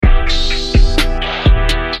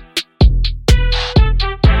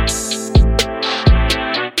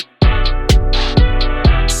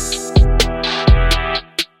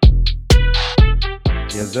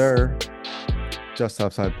Just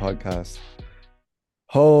Outside podcast.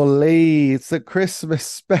 Holy, it's the Christmas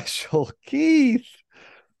special. Keith,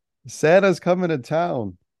 Santa's coming to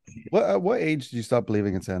town. What age did you stop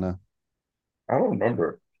believing in Santa? I don't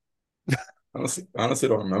remember. Honestly,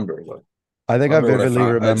 don't remember. Like, I think I I remember when I vividly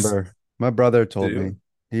found. I just remember. My brother do told me. you?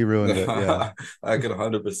 He ruined it, yeah. I could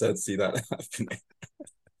 100% see that happening.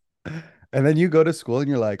 And then you go to school and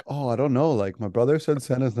you're like, oh, I don't know. Like my brother said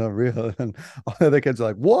Santa's not real. And all the other kids are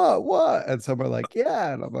like, what? What? And some are like,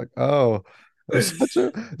 yeah. And I'm like, oh, there's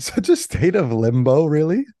such a state of limbo,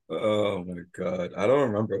 really. Oh my God, I don't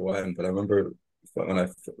remember when, but I remember when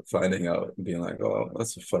finding out and being like, "Oh,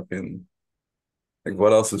 that's a fucking like,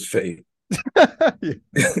 what else is fake?"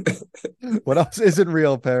 What else isn't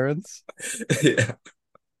real, parents? Yeah,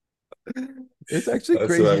 It's actually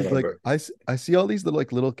that's what I crazy. Like remember. I see all these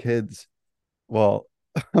little kids. Well,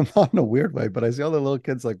 I'm not in a weird way, but I see all the little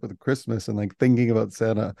kids like with Christmas and like thinking about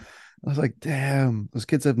Santa. I was like, damn, those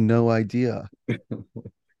kids have no idea.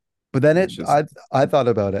 But then Which is I thought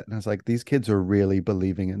about it and I was like, these kids are really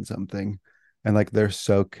believing in something, and like they're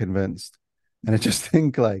so convinced. And I just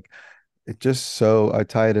think like it just so I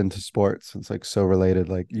tie it into sports. It's like so related.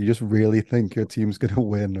 Like you just really think your team's gonna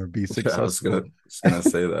win or be yeah, successful. just gonna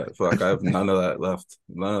say that. Fuck, I have none of that left.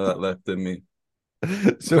 None of that left in me.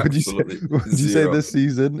 So Absolutely would you say zero. this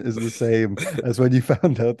season is the same as when you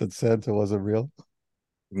found out that Santa wasn't real?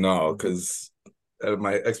 No, because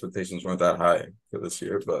my expectations weren't that high for this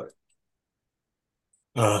year, but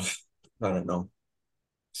uh, I don't know.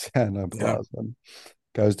 Santa Yeah, Claus and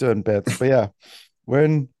goes doing bits. But yeah, we're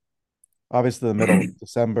in obviously the middle of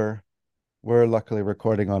December. We're luckily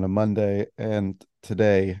recording on a Monday, and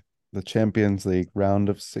today the Champions League round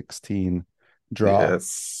of 16 draw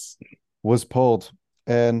yes, was pulled.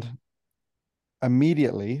 And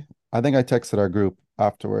immediately, I think I texted our group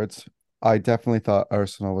afterwards. I definitely thought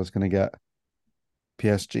Arsenal was going to get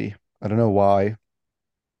PSG. I don't know why.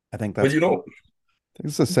 I think but that's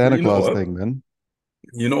it's a but Santa Claus thing, man.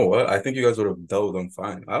 you know what? I think you guys would have dealt with them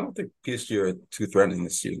fine. I don't think PSG are too threatening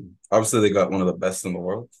this season. Obviously, they got one of the best in the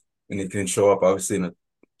world, and he can show up obviously in a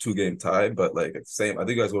two-game tie, but like at the same, I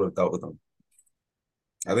think you guys would have dealt with them.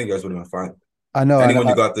 I think you guys would have been fine. I know, I know. Anyone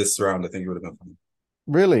you got this round, I think you would have been fine.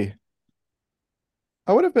 Really,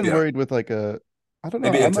 I would have been Yeah, worried with like a. I don't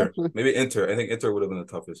know. maybe I'm Inter, actually. maybe Inter. I think Inter would have been the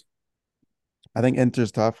toughest. I think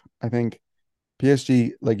Inter's tough. I think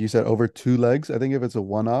PSG, like you said, over two legs. I think if it's a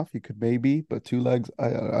one-off, you could maybe, but two legs, I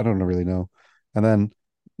don't really know. And then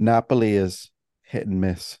Napoli is hit and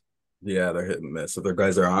miss. Yeah, they're hit and miss. If their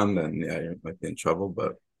guys are on, then yeah, you might be in trouble.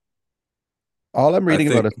 But All I'm I reading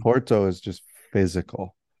about think is Porto is just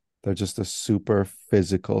physical. They're just a super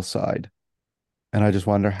physical side. And I just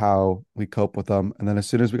wonder how we cope with them. And then as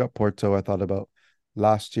soon as we got Porto, I thought about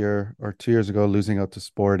last year or 2 years ago losing out to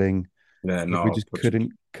Sporting. yeah, Like we no, just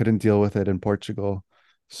couldn't deal with it in Portugal.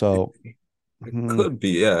 So it hmm, could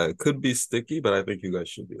be, yeah, it could be sticky, but I think you guys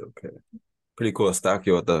should be okay. Pretty cool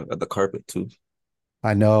Estacio at the carpet too.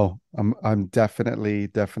 I know I'm definitely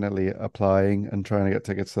applying and trying to get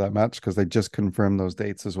tickets to that match because they just confirmed those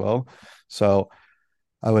dates as well. So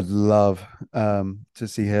I would love to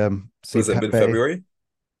see him, What see is it, Pepe. mid-February?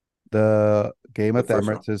 The game The at the first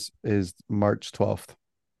round, Emirates is March 12th.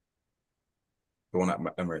 the one at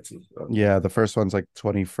Emirates. Okay, Yeah, the first one's like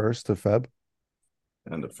 21st of Feb.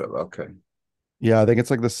 end of February. Okay, Yeah, I think it's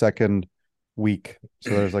like the second week.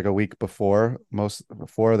 So there's like a week before most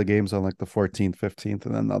four of the games on like the 14th, 15th,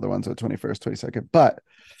 and then the other ones are 21st, 22nd. But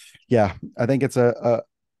yeah, I think it's the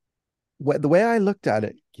way I looked at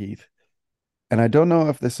it, Keith, and I don't know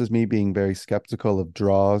if this is me being very skeptical of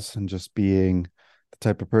draws and just being the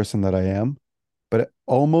type of person that I am, but it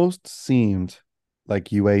almost seemed like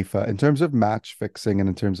UEFA, in terms of match fixing and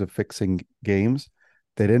in terms of fixing games,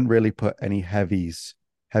 they didn't really put any heavy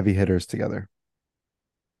hitters together.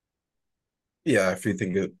 yeah, if you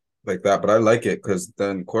think it like that, but I like it because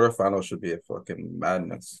then quarterfinal should be a fucking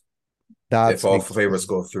madness if That's all favorites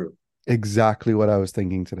go through. exactly what I was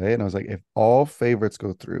thinking today. And I was like, if all favorites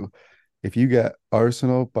go through, if you get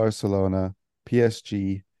Arsenal, Barcelona,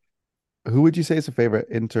 PSG, who would you say is a favorite?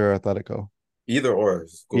 Inter, Atletico, Either or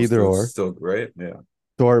goes either through, it's or. still great. Yeah,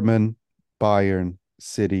 Dortmund, Bayern,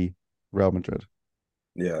 City, Real Madrid.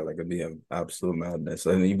 yeah, like it'd be an absolute madness.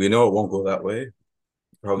 I mean, we know it won't go that way.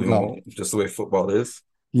 Probably No, won't, just the way football is.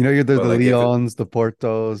 there's But the like if it, Leons, the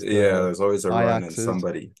Portos, yeah, the there's always a run in Ajaxes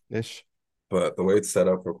somebody. ish. But the way it's set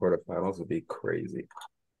up for quarterfinals would be crazy.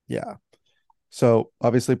 Yeah. So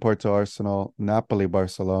obviously Porto, Arsenal, Napoli,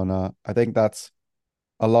 Barcelona. I think that's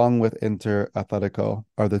along with Inter, Atletico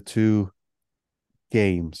are the two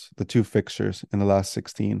games, the two fixtures in the last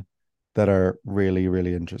 16 that are really,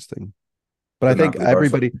 really interesting. But I The think Napoli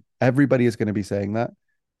Barca. everybody is going to be saying that,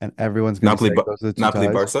 and everyone's going to be Napoli saying those are the two Napoli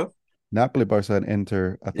ties. Barca. Napoli, Barca, and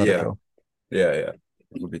Inter, Yeah, Atletico. yeah.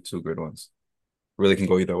 It would be two good ones. Really can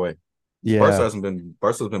go either way. Yeah, Barca's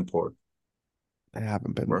been poor. they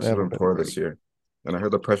Barca's haven't been been poor great. this year. And I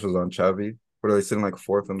heard the pressure's on Xavi. What are they sitting like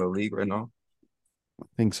fourth in the league right now? I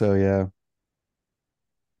think so, yeah.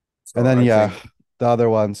 And So then I yeah, think the other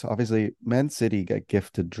ones, obviously, Man City get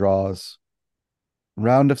gifted draws.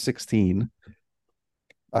 Round of 16,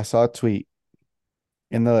 I saw a tweet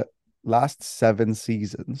in the last 7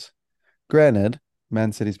 seasons. Granted,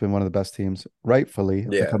 Man City's been one of the best teams, rightfully.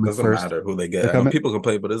 They yeah, come it in doesn't first. matter who they They get. I come know in, people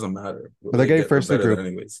complain, but it doesn't matter who but they they get get. They're first in the better than group.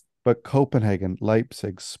 anyways. But Copenhagen,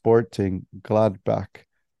 Leipzig, Sporting, Gladbach,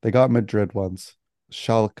 they got Madrid once,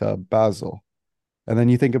 Schalke, Basel. And then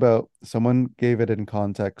you think about someone gave it in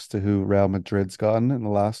context to who Real Madrid's gotten in the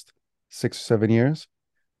last 6 or 7 years.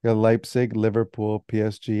 You got Leipzig, Liverpool,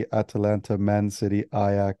 PSG, Atalanta, Man City,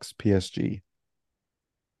 Ajax, PSG.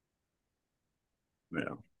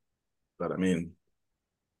 Yeah, but I mean,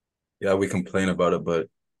 yeah, we complain about it, but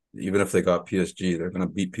even if they got PSG, they're gonna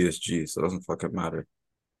beat PSG, so it doesn't fucking matter.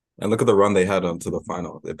 And look at the run they had onto the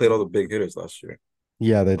final. They played all the big hitters last year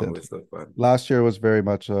Yeah, they on the did. way to the final. Last year was very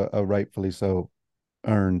much a rightfully so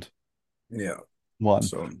earned Yeah. one.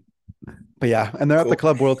 So But yeah, and they're at the cool.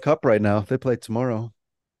 Club World Cup right now. They play tomorrow.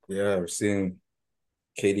 Yeah, we're seeing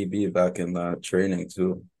KDB back in training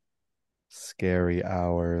too. Scary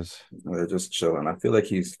hours. They're just chilling. I feel like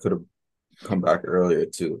he could have come back earlier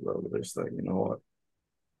too, bro. They're just like, you know what?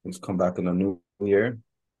 He's come back in the new year.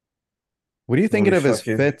 What are you We'll thinking be of his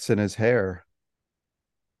fucking fits and his hair?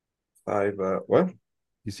 five. What?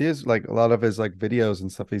 You see his like a lot of his like videos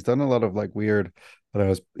and stuff. He's done a lot of like weird, I don't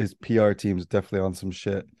know, his PR team's definitely on some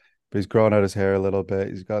shit. But he's growing out his hair a little bit.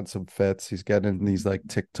 He's got some fits. He's getting in these like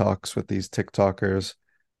TikToks with these TikTokers.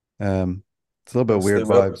 It's a little bit Gotta of stay weird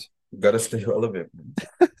relevant. vibes. Gotta stay relevant.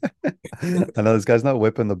 I know this guy's not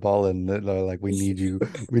whipping the ball in. They're like, we need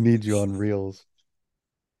you on reels.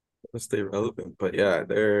 Gotta stay relevant. But yeah,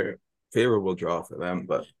 they're favorable draw for them,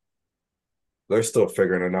 but they're still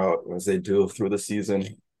figuring it out as they do through the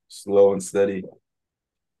season, slow and steady,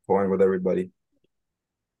 pouring with everybody.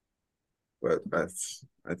 But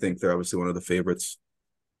I think they're obviously one of the favorites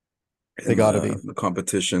They in gotta be. the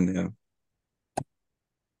competition. Yeah.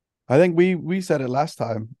 I think we said it last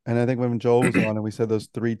time, and I think when Joel was on, and we said those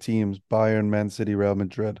three teams, Bayern, Man City, Real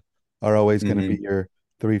Madrid, are always going to be Mm-hmm. your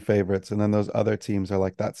three favorites, and then those other teams are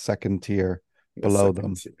like that second tier The below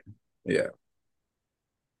second them. tier. Yeah.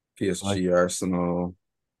 Like, PSG, Arsenal.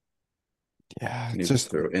 yeah, Can it's even just,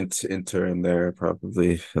 throw Inter in there,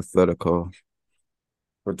 probably Atletico.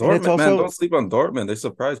 For and it's Dortmund, man, don't also, sleep on Dortmund. They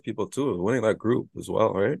surprised people too, winning that group as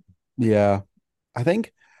well, right? yeah, I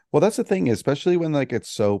think, well, that's the thing, especially when like it's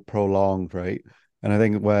so prolonged, right? And I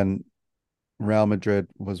think when Real Madrid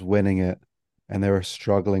was winning it and they were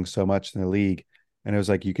struggling so much in the league. And it was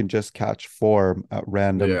like you can just catch form at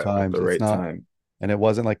random Yeah, at times. the It's right not, time. and it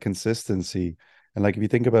wasn't like consistency. And like if you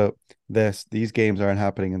think about this, these games aren't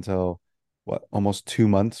happening until what, almost 2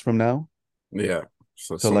 months from now. Yeah.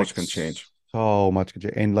 So So so like much can change. so much could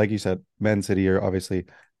change. And like you said, Man City are obviously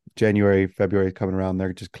January, February coming around,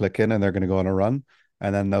 they're just clicking and they're gonna go on a run.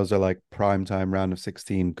 And then those are like prime time round of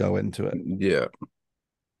 16 go into it. Yeah,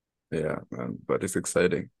 yeah, man. But it's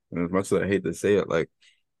exciting. And as much as I hate to say it, like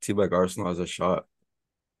a team like Arsenal has a shot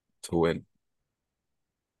to win.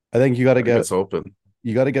 I think I think it's open.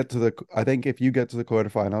 you got to get to the I think if you get to the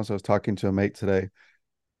quarterfinals, I was talking to a mate today,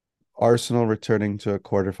 Arsenal returning to a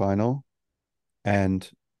quarterfinal, and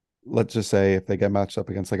let's just say if they get matched up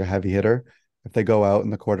against like a heavy hitter, if they go out in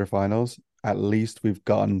the quarterfinals, at least we've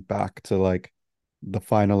gotten back to like the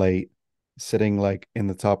final eight, sitting like in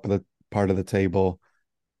the top of the part of the table.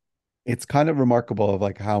 It's kind of remarkable of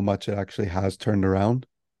like how much it actually has turned around.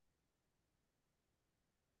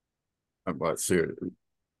 I'm like, serious.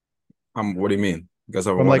 What do you mean? You guys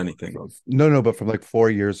haven't From won like anything. no, but from like 4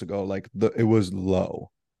 years ago, like it was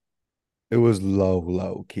low. It was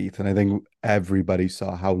low, Keith. And I think everybody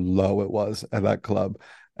saw how low it was at that club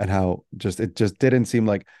and how just it just didn't seem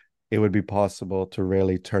like it would be possible to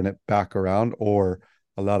really turn it back around, or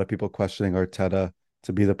a lot of people questioning Arteta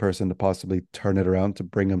to be the person to possibly turn it around to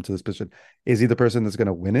bring him to this position. Is he the person that's going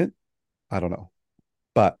to win it? I don't know.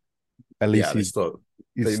 But at least Yeah, he's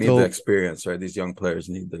they need the still, experience, right? These young players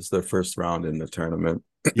need this. Their first round in the tournament.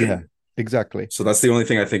 yeah, exactly. So that's the only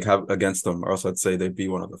thing I think have against them. Or else I'd say they'd be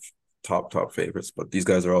one of the top favorites. But these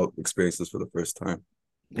guys are all experienced this for the first time.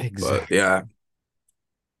 But Exactly. yeah,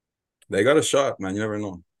 they got a shot, man. You never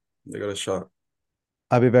know. They got a shot.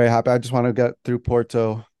 I'll be very happy. I just want to get through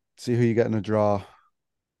Porto, see who you get in a draw.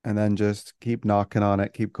 and then just keep knocking on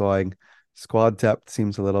it, keep going. Squad depth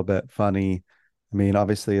seems a little bit funny. I mean,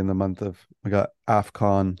 obviously in the month of we got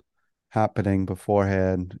AFCON happening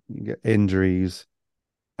beforehand, you get injuries.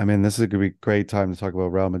 I mean, this is gonna be a great time to talk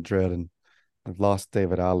about Real Madrid, and they've lost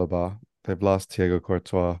David Alaba, they've lost Thiago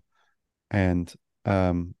Courtois, and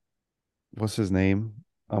what's his name?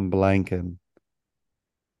 I'm blanking.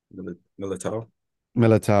 Militao.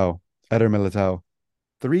 Militao, Eder Militao.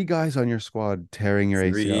 Three guys on your squad tearing your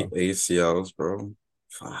Three ACL. ACLs, bro.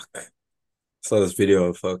 Fuck. Saw this video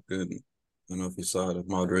of fucking, I don't know if you saw it, of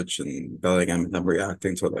Modric and Bellingham and them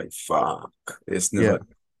reacting to it like, fuck. It's Yeah, not,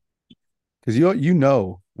 because you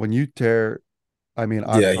know when you tear. I mean,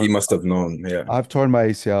 yeah, he must have known. Yeah. I've torn my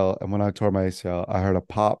ACL, and when I tore my ACL, I heard a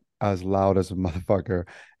pop as loud as a motherfucker,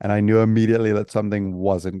 and I knew immediately that something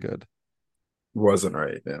wasn't good. Wasn't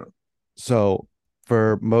right. Yeah. So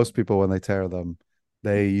for most people, when they tear them,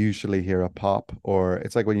 they usually hear a pop, or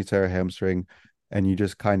it's like when you tear a hamstring and you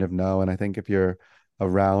just kind of know. And I think if you're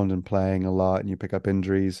around and playing a lot and you pick up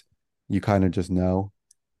injuries, you kind of just know.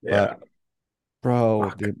 But Yeah. bro,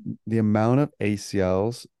 Fuck. the amount of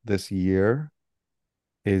ACLs this year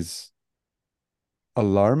is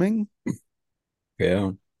alarming.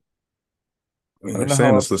 Yeah. I I mean, don't they're know how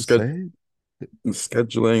saying it's else to say it. the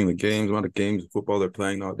scheduling, the games, amount of games of football they're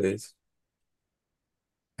playing nowadays.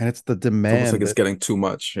 And it's the It's almost like demand it's that, getting too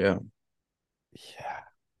much. Yeah. yeah.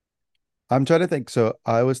 I'm trying to think. So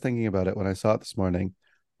I was thinking about it when I saw it this morning.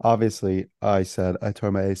 Obviously, I said I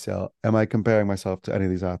tore my ACL. Am I comparing myself to any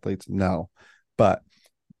of these athletes? No. But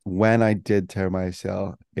when I did tear my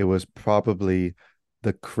ACL, it was probably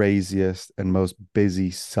the craziest and most busy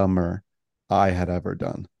summer I had ever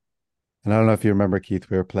done. And I don't know if you remember, Keith,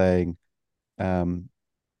 we were playing um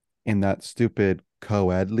in that stupid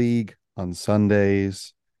co-ed league on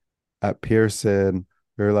Sundays at Pearson.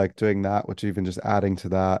 We were like doing that, which even just adding to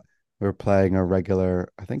that, we were playing a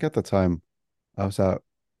regular, I think at the time I was at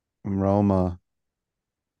Roma.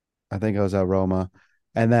 I think I was at Roma.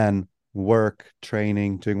 And then work,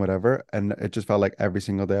 training, doing whatever. And it just felt like every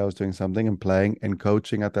single day I was doing something and playing and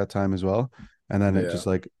coaching at that time as well. And then it Yeah. just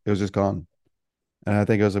like it was just gone. And I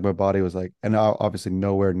think it was like my body was like, and obviously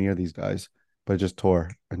nowhere near these guys, but it just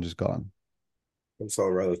tore and just gone. It's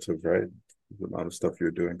all relative, right? The amount of stuff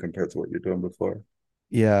you're doing compared to what you're doing before.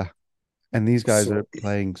 Yeah. And these guys are So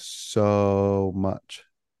playing so much.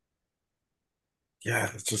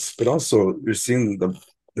 yeah, it's just but also you're seeing the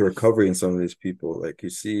recovery in some of these people. Like you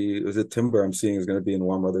see, is it Timber I'm seeing is gonna be in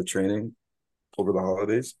warm weather training over the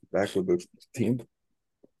holidays, back with the team.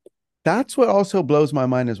 That's what also blows my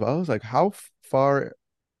mind as well. Is like how far,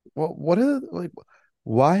 what are like,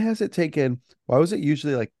 why has it taken, why was it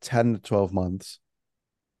usually like 10 to 12 months?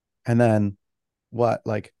 And then what,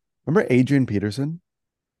 like, remember Adrian Peterson?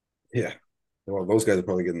 Yeah. Well, those guys are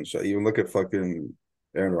probably getting shot. Even look at fucking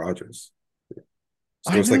Aaron Rodgers. I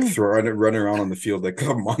Still just like know. throwing it, running around on the field like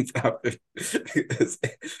a month after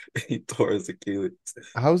he tore his Achilles.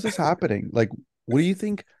 How is this happening? Like, what do you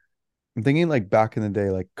think? I'm thinking like back in the day,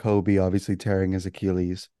 like Kobe obviously tearing his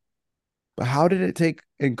Achilles. But how did it take?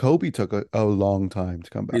 And Kobe took a long time to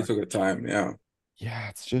come He back. took a time, yeah. Yeah,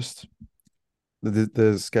 it's just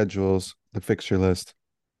the schedules, the fixture list.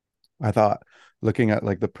 I thought looking at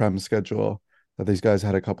like the Prem schedule that these guys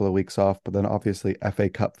had a couple of weeks off, but then obviously FA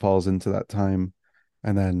Cup falls into that time,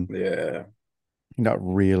 and then Yeah. you're not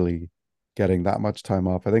really getting that much time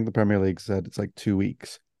off. I think the Premier League said it's like 2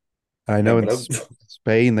 weeks. And I Yeah, know in but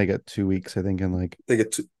Spain they get 2 weeks, I think, in like they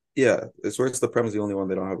get to yeah, it's where it's the Prem is the only one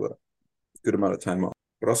they don't have a good amount of time off.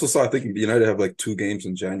 But also saw I think United have like two games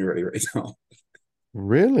in January right now.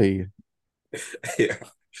 really Yeah.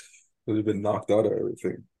 They've been knocked out of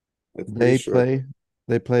everything. I'm pretty they sure play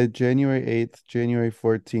they play January 8th, January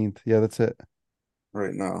 14th. Yeah, that's it.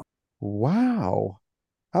 right now. Wow.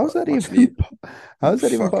 How's that Much even need how's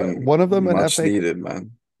that even fucking one of them an much FA needed,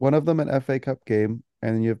 man. one of them an FA Cup game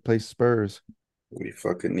and you play Spurs. We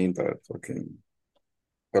fucking need that fucking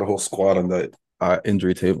got a whole squad on that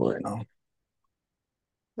injury table right now.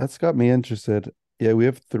 That's got me interested. Yeah, we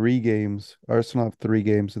have 3 games. Arsenal have 3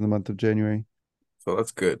 games in the month of January. So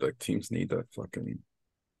that's good. Like teams need that fucking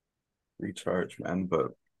recharge, man.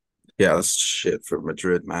 But yeah, that's shit for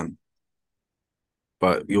Madrid, man.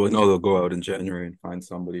 But you will know they'll go out in January and find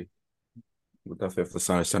somebody. We'll definitely have to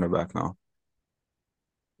sign a center back now.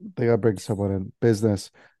 They gotta bring someone in. Business.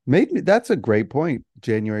 Maybe that's a great point.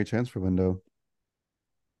 January transfer window.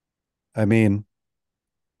 I mean,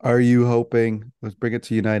 are you hoping, let's bring it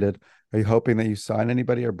to United. Are you hoping that you sign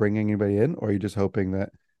anybody or bring anybody in? Or are you just hoping that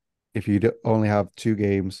if you only have 2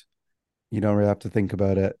 games, you don't really have to think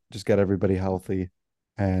about it, just get everybody healthy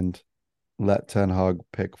and let Ten Hag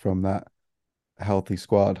pick from that healthy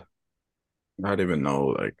squad. I don't even know.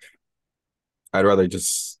 Like, I'd rather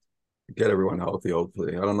just get everyone healthy.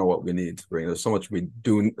 Hopefully, I don't know what we need to bring. There's so much we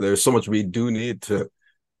do. There's so much we do need to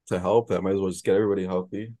help. That might as well just get everybody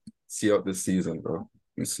healthy. See out this season, bro. Let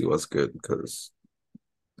me see what's good because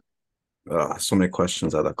so many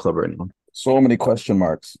questions at that club right now. So many question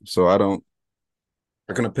marks. So I don't.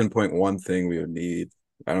 I couldn't pinpoint one thing we would need.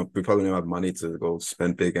 I don't. We probably don't have money to go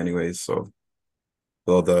spend big anyways. So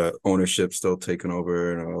all the ownership still taking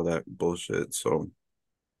over and all that bullshit. So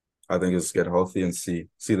I think it's get healthy and see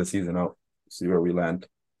the season out, see where we land.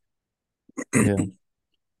 Yeah,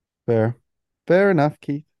 fair. Fair enough,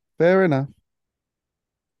 Keith. Fair enough.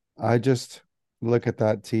 I just look at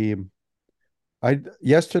that team. I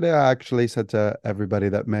yesterday I actually said to everybody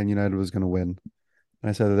that Man United was going to win.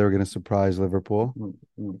 I said that they were going to surprise Liverpool.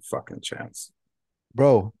 Fucking chance.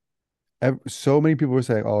 Bro, so many people were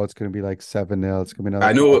saying, "Oh, it's going to be like 7-0. It's going to be another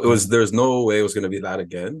I knew it was. 5-0." There's no way it was gonna be that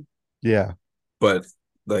again. Yeah, But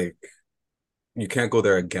like, you can't go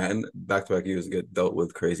there again. Back to back years get dealt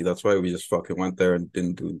with crazy. That's why we just fucking went there and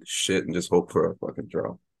didn't do shit and just hope for a fucking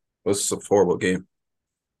draw. It was just a horrible game.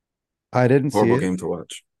 I didn't see Horrible it. game to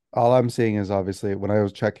watch. All I'm seeing is obviously when I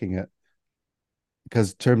was checking it,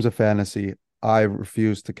 because in terms of fantasy, I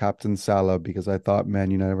refused to captain Salah because I thought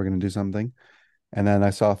Man United were going to do something. And then I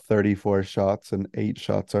saw 34 shots and 8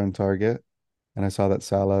 shots on target. And I saw that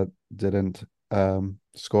Salah didn't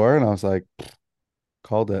score. And I was like,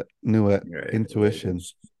 called it, knew it, Right. intuition.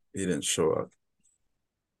 He didn't show up.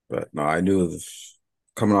 But no, I knew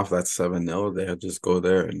coming off that 7-0, they had just go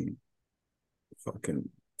there and fucking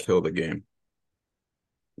kill the game.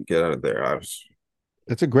 Get out of there. I was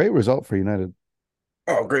It's a great result for United.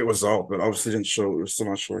 Oh, great result, but obviously didn't show. We were still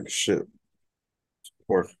not showing shit.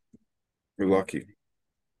 Poor. We're lucky.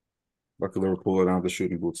 Lucky Liverpool didn't have the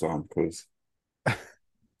shooting boots on because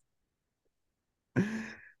The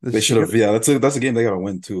they should sheer have. Yeah, that's a game they gotta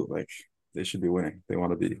win too. Like they should be winning. They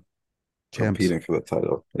want to be champs. competing for the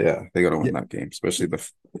title. Yeah, they gotta Yeah, win that game, especially the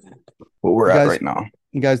what we're you at guys, right now.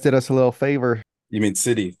 you guys did us a little favor. You mean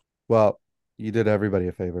City? Well, you did everybody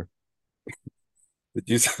a favor. Did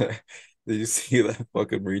you did you see that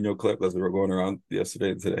fucking Mourinho clip that we were going around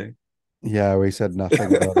yesterday and today? Yeah, we said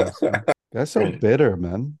nothing about us. That's so bitter,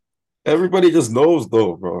 man. Everybody just knows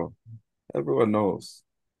though, bro. Everyone knows.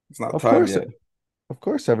 It's not Of time course, yet. of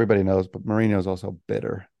course, everybody knows, but Mourinho's also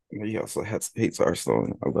bitter. He also hates Arsenal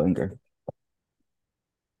and Wenger.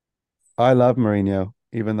 I love Mourinho,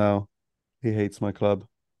 even though he hates my club.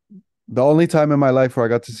 The only time in my life where I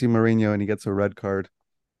got to see Mourinho and he gets a red card.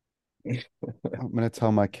 I'm gonna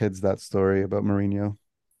tell my kids that story about Mourinho.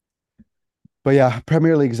 But yeah,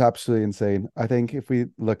 Premier League is absolutely insane. I think if we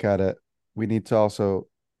look at it, we need to also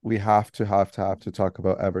we have to talk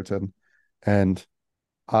about Everton. And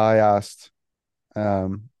I asked a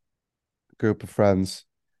group of friends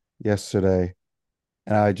yesterday,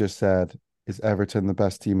 and I just said, is Everton the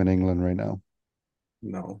best team in England right now?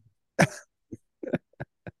 No.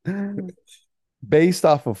 Based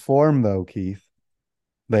off of form, though, Keith,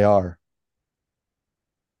 they are.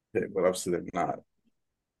 Okay, but obviously they're not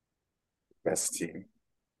best team.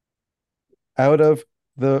 Out of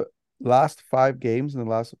the last 5 games and the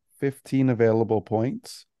last 15 available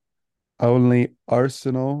points, only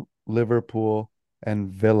Arsenal, Liverpool,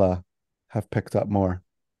 and Villa have picked up more.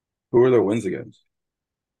 Who are their wins against?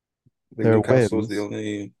 I think Their Newcastle is the wins,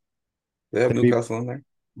 only. They have they beat, Newcastle in there.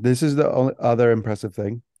 this is the only other impressive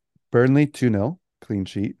thing. Burnley 2-0, clean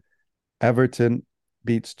sheet. Everton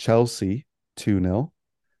beats Chelsea 2-0.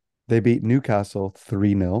 They beat Newcastle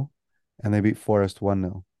 3-0, and they beat Forest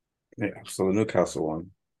 1-0. Yeah, so the Newcastle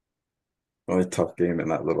one. Only tough game in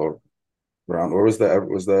that little round. Or was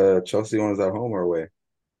the Chelsea one, was at home or away?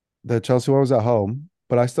 The Chelsea one was at home,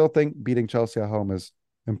 but I still think beating Chelsea at home is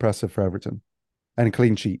impressive for Everton and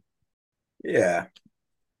clean sheet. Yeah.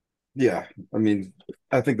 Yeah. I mean,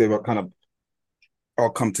 I think they've kind of all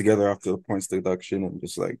come together after the points deduction and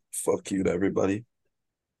just like fuck you to everybody.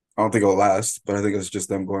 I don't think it'll last, but I think it's just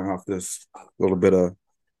them going off this little bit of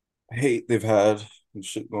hate they've had and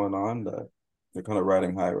shit going on that they're kind of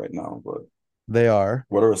riding high right now. But They are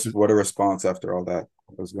what a response after all that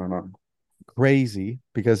was going on. crazy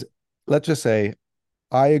because let's just say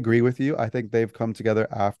I agree with you. I think they've come together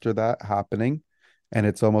after that happening and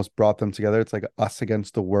it's almost brought them together. It's like us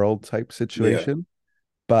against the world type Yeah. situation.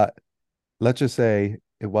 But let's just say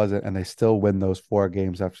it wasn't, and they still win those 4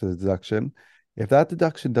 games after the deduction. If that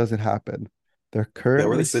deduction doesn't happen, they're Yeah, where are they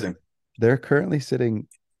currently sitting? they're currently sitting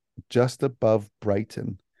just above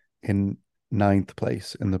Brighton in ninth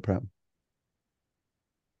place in the Prem.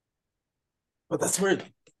 But that's where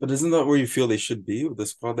But isn't that where you feel they should be with the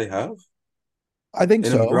squad they have? I think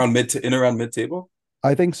so. In around mid table?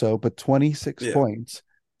 I think so. But 26 Yeah. points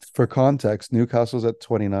for context, Newcastle's at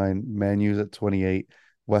 29, Man U's at 28,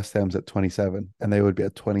 West Ham's at 27, and they would be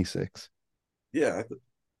at 26. Yeah,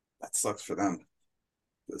 that sucks for them.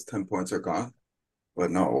 Those 10 points are gone.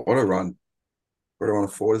 But no, what a run. What are on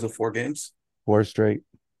four? Is it 4 games? Four straight.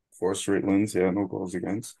 4 straight wins. Yeah, no goals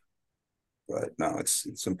against. But no,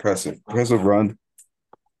 it's impressive. Impressive run.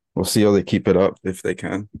 We'll see how they keep it up if they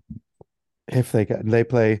can. If they can, they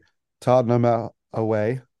play Tottenham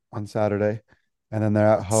away on Saturday, and then they're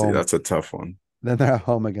at See, home. that's a tough one. Then they're at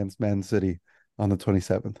home against Man City on the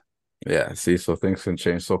 27th. Yeah, see, so things can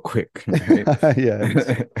change so quick, right? Yeah,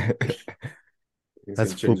 Things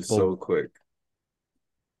that's can change football. so quick.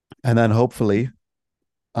 And then hopefully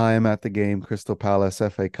I am at the game Crystal Palace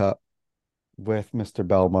FA Cup with Mr.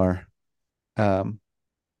 Belmar. Um,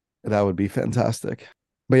 that would be fantastic.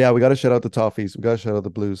 But yeah, we got to shout out the Toffees. We got to shout out the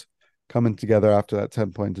Blues coming together after that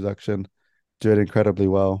 10-point deduction. Did incredibly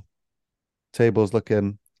well. Table's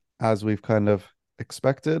looking as we've kind of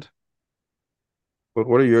expected. But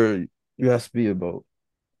what are your you asked me about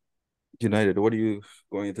United? What are you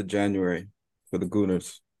going into January for the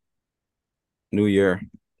Gooners? New Year.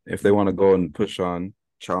 If they want to go and push on,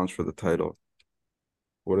 challenge for the title,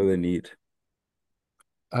 what do they need?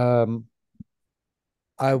 Um,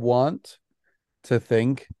 I want to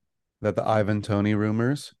think that the Ivan Toney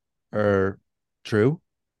rumors are true.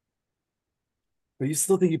 But you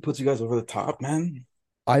still think he puts you guys over the top, man?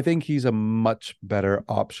 I think he's a much better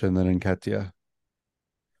option than Nketiah,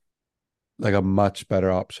 like a much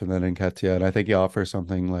better option than Nketiah. And I think he offers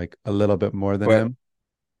something like a little bit more than But him.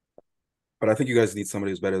 but I think you guys need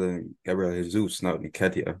somebody who's better than Gabriel Jesus, not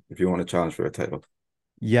Nketiah, if you want to challenge for a title.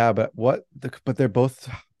 Yeah, but they're both,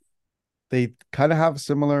 they kind of have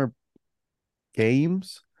similar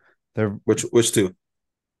games. They're Which two?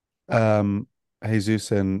 um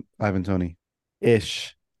Jesus and Ivan Toney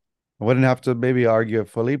ish. I wouldn't have to maybe argue it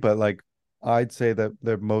fully, but like I'd say that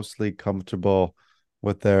they're mostly comfortable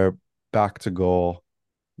with their back to goal.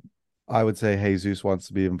 I would say Jesus wants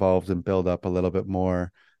to be involved and build up a little bit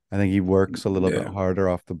more. I think he works a little bit Yeah. harder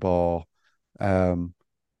off the ball. Um,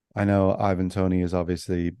 I know Ivan Toney is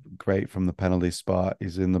obviously great from the penalty spot.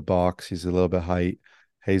 He's in the box. He's a little bit height.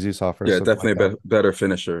 Jesus offers Yeah, some definitely like a better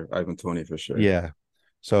finisher, Ivan Toney for sure. yeah.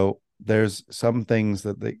 So there's some things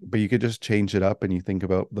that but you could just change it up and you think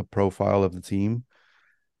about the profile of the team.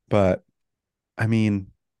 But I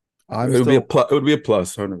mean, I'm It would be a still, plus. It would be a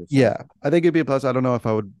plus, 100%. yeah, I think it'd be a plus. I don't know if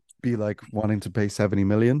I would be like wanting to pay 70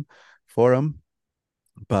 million for him,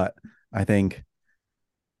 but I think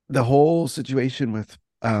the whole situation with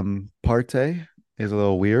Partey is a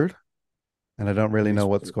little weird, and I don't really know He's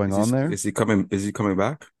what's going on there. is he coming? Is he coming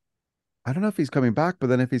back? I don't know if he's coming back, but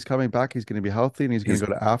then if he's coming back, he's going to be healthy and he's going He's to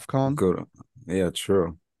go to AFCON. good. Yeah,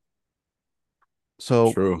 true,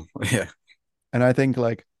 So, true. Yeah, and I think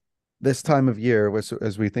like this time of year,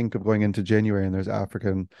 as we think of going into January and there's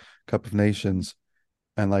African Cup of Nations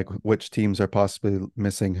and like which teams are possibly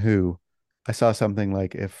missing who, I saw something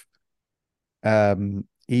like if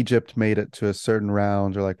Egypt made it to a certain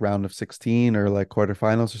round or like round of 16 or like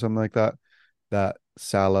quarterfinals or something like that, that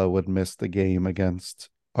Salah would miss the game against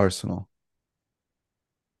Arsenal.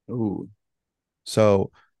 ooh,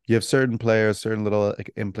 So you have certain players, certain little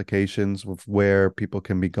like, implications with where people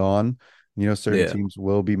can be gone. You know, certain yeah. teams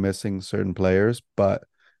will be missing certain players, but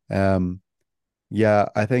um, yeah,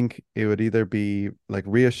 I think it would either be like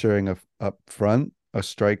reassuring of up front, a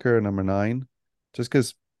striker, number nine, just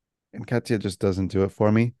because Nketiah just doesn't do it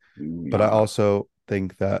for me. But I Nah, also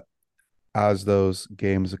think that as those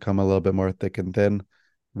games become a little bit more thick and thin,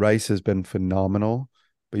 Rice has been phenomenal,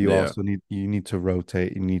 but yeah, you need to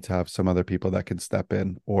rotate. You need to have some other people that can step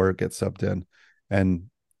in or get subbed in. And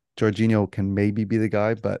Jorginho can maybe be the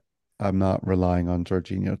guy, but I'm not relying on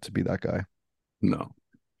Jorginho to be that guy. no,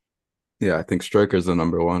 yeah. I think striker's the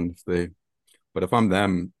number one. But if I'm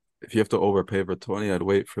them, if you have to overpay for 20, I'd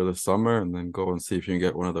wait for the summer and then go and see if you can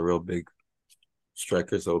get one of the real big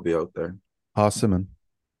strikers that will be out there. Awesome.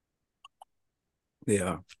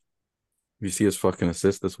 Yeah, you see his fucking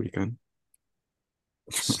assist this weekend.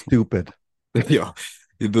 Stupid. Yeah.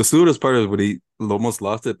 The sweetest part is when he almost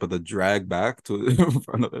lost it, but the drag back to in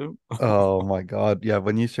front of him. Oh my God. Yeah,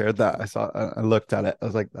 when you shared that, I looked at it. I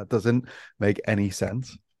was like, that doesn't make any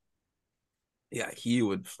sense. Yeah, he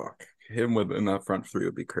would fuck him within that front three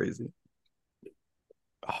would be crazy.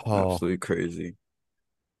 Oh, Absolutely crazy.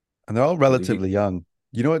 and they're all Because he, relatively young.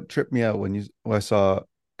 You know what tripped me out when I saw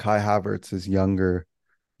Kai Havertz is younger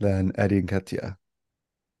than Eddie Nketiah.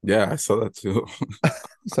 yeah, I saw that too.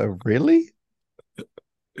 So really?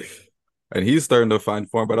 And he's starting to find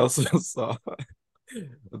form, but I also saw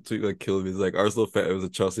a tweet that killed me. It's like Arsenal fan. It was a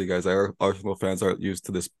Chelsea guys. Like, Arsenal fans aren't used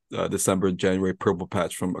to this December, January purple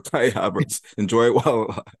patch from Kai Havertz. Enjoy it while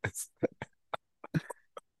it lasts.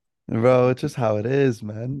 Bro, it's just how it is,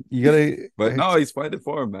 man. You gotta, But no, he's finding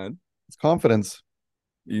form, man. it's confidence.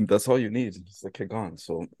 That's all you need. Just like kick on.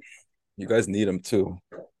 So you guys need him too.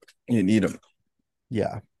 You need him.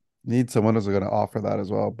 Yeah. Need someone who's gonna offer that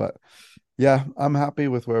as well. But yeah, I'm happy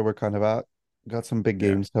with where we're kind of at. Got some big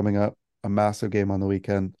Yeah. games coming up. A massive game on the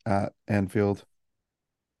weekend at Anfield.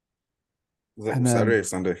 Is that And Saturday or then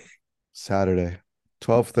Sunday? Saturday,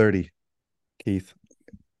 12:30, Keith,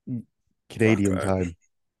 Fuck Canadian that. time.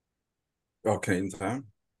 Okay, in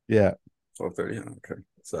time. Yeah, 12:30. Okay.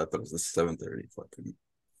 So I thought it was the 7:30. Fucking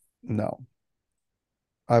no.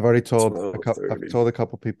 I've 12:30. told a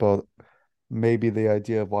couple people maybe the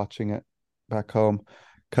idea of watching it back home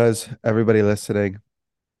because everybody listening,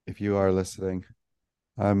 if you are listening,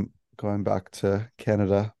 I'm going back to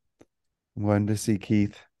Canada. I'm going to see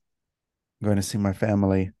Keith. I'm going to see my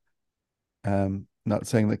family. Not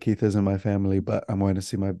saying that Keith isn't my family, but I'm going to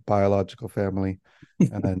see my biological family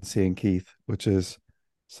and then seeing Keith, which is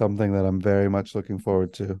something that I'm very much looking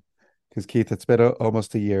forward to. Because Keith, it's been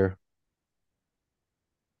almost a year.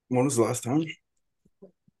 When was the last time?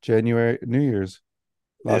 January, New Year's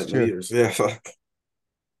Yeah, last New year. Year's. Yeah, fuck.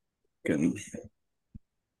 Fucking,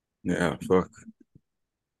 yeah, fuck.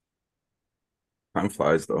 Time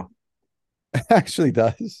flies though. It actually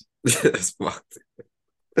does. It's fucked.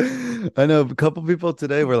 I know a couple people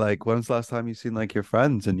today were like, "When's the last time you seen like your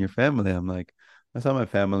friends and your family?" I'm like, "I saw my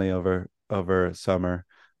family over summer,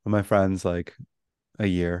 and my friends like a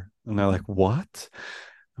year." And they're like, "What?"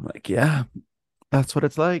 I'm like, "Yeah, that's what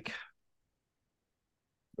it's like."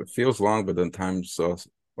 It feels long, but then time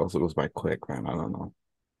also goes by quick, man. I don't know.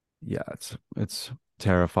 Yeah, it's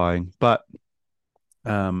terrifying, but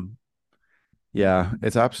um, yeah,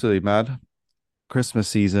 it's absolutely mad. Christmas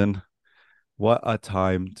season, what a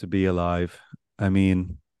time to be alive. I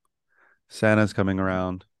mean, Santa's coming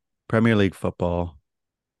around, Premier League football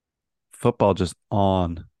just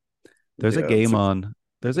on. There's a Yeah, game on.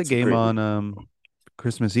 There's a it's a game great on week.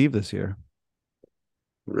 Christmas Eve this year.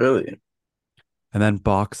 Really? And then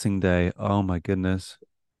Boxing Day. Oh my goodness.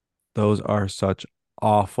 Those are such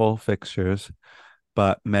awful fixtures.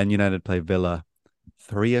 But Man United play Villa,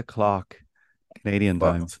 3 o'clock Canadian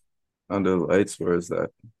time. Fucked. Under the lights, where is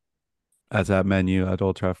that? As at menu at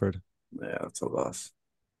Old Trafford. Yeah, that's a loss.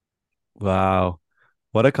 Wow.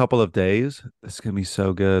 What a couple of days. This is gonna be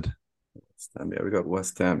so good. West Ham, yeah, we got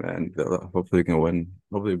West Ham and Villa. Hopefully we can win.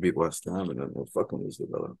 Hopefully we beat West Ham and then we'll fucking lose the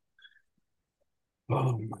Villa.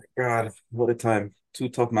 Oh my God. What a time. Two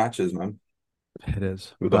tough matches, man. It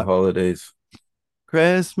is. Through the But holidays.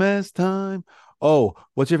 Christmas time. Oh,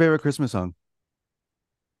 what's your favorite Christmas song?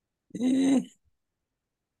 Eh,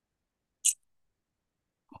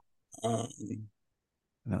 um,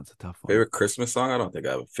 That's a tough one. favorite Christmas song? I don't think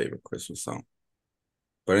I have a favorite Christmas song.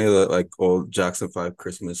 But any of the like old Jackson 5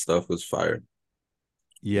 Christmas stuff was fire.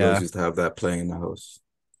 We always Yeah. used to have that playing in the house.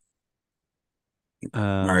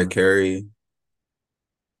 Mariah Um, Carey.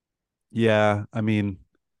 yeah, I mean,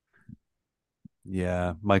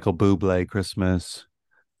 yeah, Michael Bublé Christmas.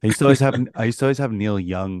 I used to always have Neil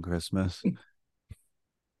Young Christmas,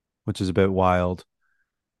 which is a bit wild.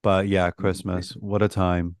 But yeah, Christmas. What a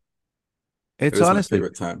time. It It's is my honestly,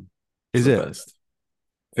 favorite time. It's is the it? best.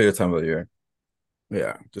 Favorite time of the year.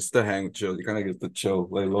 Yeah, just to hang, chill. You kind of get to chill,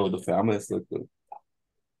 lay low with the family. It's like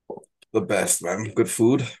the best, man. Good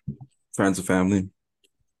food, friends and family.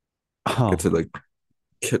 Get Oh, to like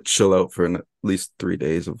chill out for at least 3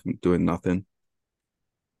 days of doing nothing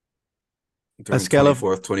a during scale of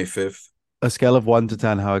 24th, 25th. a scale of 1 to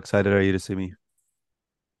 10, how excited are you to see me?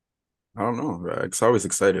 I don't know. Right? It's always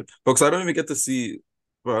excited. Folks, I don't even get to see,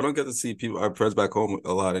 bro, I don't get to see people, our friends back home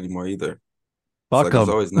a lot anymore either. So Fuck like it's 'em.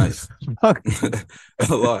 always nice. Fuck 'em.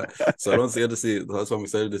 A lot. So I don't get to see it. That's why I'm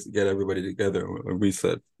excited to get everybody together and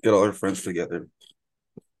reset, get all our friends together.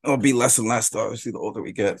 It'll be less and less, obviously, the older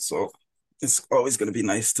we get. So it's always going to be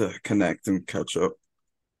nice to connect and catch up.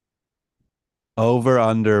 Over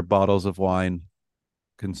under bottles of wine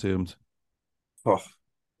consumed. Oh,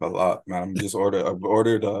 a lot, man. I've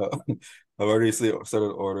ordered, I've already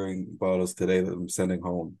started ordering bottles today that I'm sending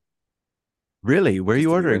home Really? Where are just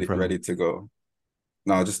you to be ordering ready from? to go.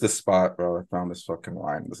 No, just this spot, bro. I found this fucking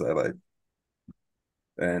wine that I like.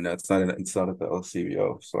 And it's not at the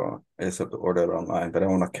LCBO, so I just have to order it online. But I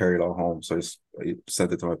don't want to carry it all home, so I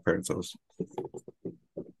sent it to my parents' house.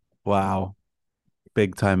 Wow.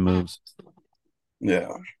 Big time moves. Yeah,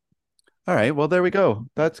 All right. Well, there we go.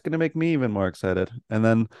 That's gonna make me even more excited. And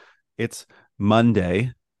then it's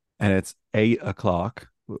Monday, and it's 8 o'clock.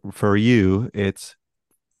 For you, it's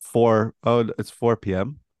four. Oh, it's 4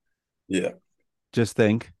 p.m. Yeah. Just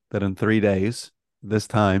think that in 3 days, this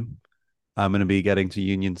time, I'm gonna be getting to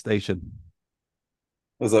Union Station.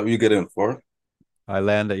 Was that what you get in for? I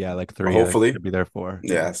land at, yeah, like Or 3. I hopefully. should be there 4.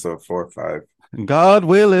 Yeah. Yeah, so 4 or 5. God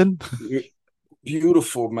willing.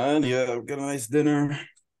 Beautiful, man. Yeah, get a nice dinner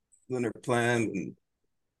planned, and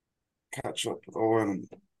catch up with Owen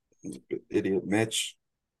and idiot Mitch,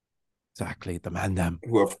 Exactly. The man them.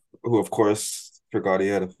 who of course forgot he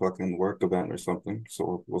had a fucking work event or something.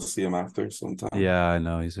 So we'll see him after sometime. Yeah, I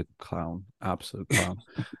know. He's a clown. Absolute clown.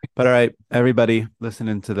 But all right, everybody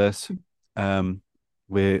listening to this, um,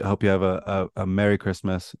 we hope you have a Merry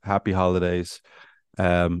Christmas, Happy Holidays.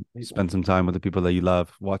 Spend some time with the people that you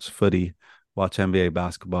love. Watch footy, watch NBA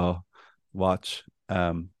basketball, watch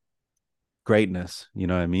greatness. You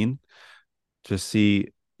know what I mean? Just see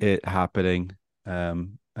it happening.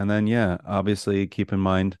 And then yeah, obviously keep in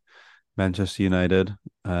mind Manchester United.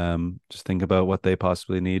 Just think about what they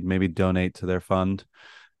possibly need. Maybe donate to their fund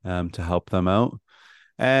to help them out.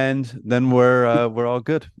 And then we're all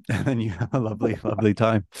good. And you have a lovely, lovely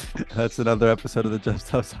time. That's another episode of the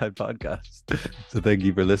Just Outside podcast. So thank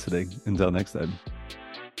you for listening. Until next time.